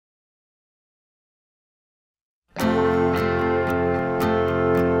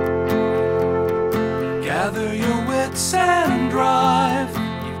Gather your wits and drive,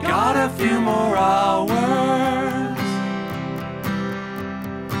 you've got a few more hours.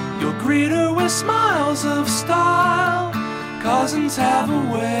 You'll greet her with smiles of style, cousins have a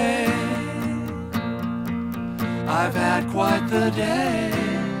way. I've had quite the day,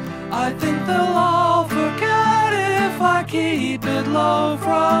 I think they'll all forget if I keep it low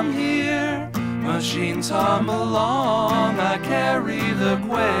from here. Machines hum along, I carry the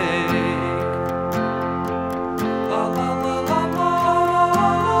quake. La la la la la,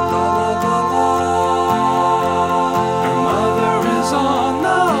 la la la la. Her mother is on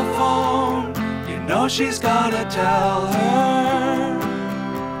the phone, you know she's gotta tell her.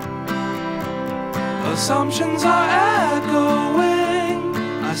 Assumptions are echoing,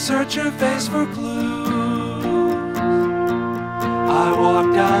 I search her face for clues. I walk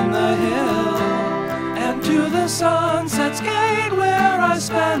down the hill and to the sunset's gate, where I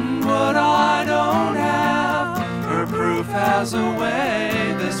spend what I don't have. Her proof has a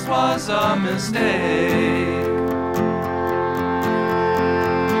way, this was a mistake.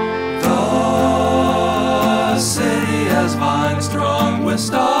 The city has vines strung with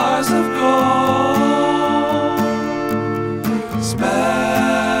stars of gold.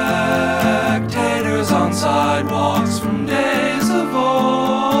 Spectators on sidewalks from days of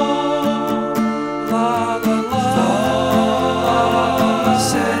old. La la la. The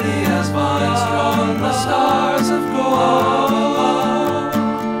city has vines strung with stars of gold.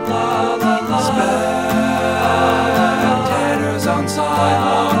 La la la. Spectators on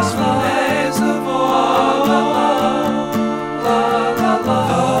sidewalks from days of old. La la la.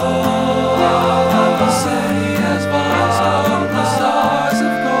 The city has vines strung with stars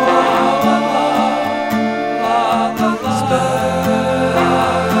of gold. La la la. Spectators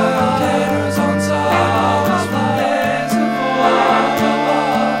on sidewalks from days of old.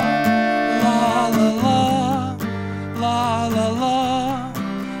 La la la. La la la.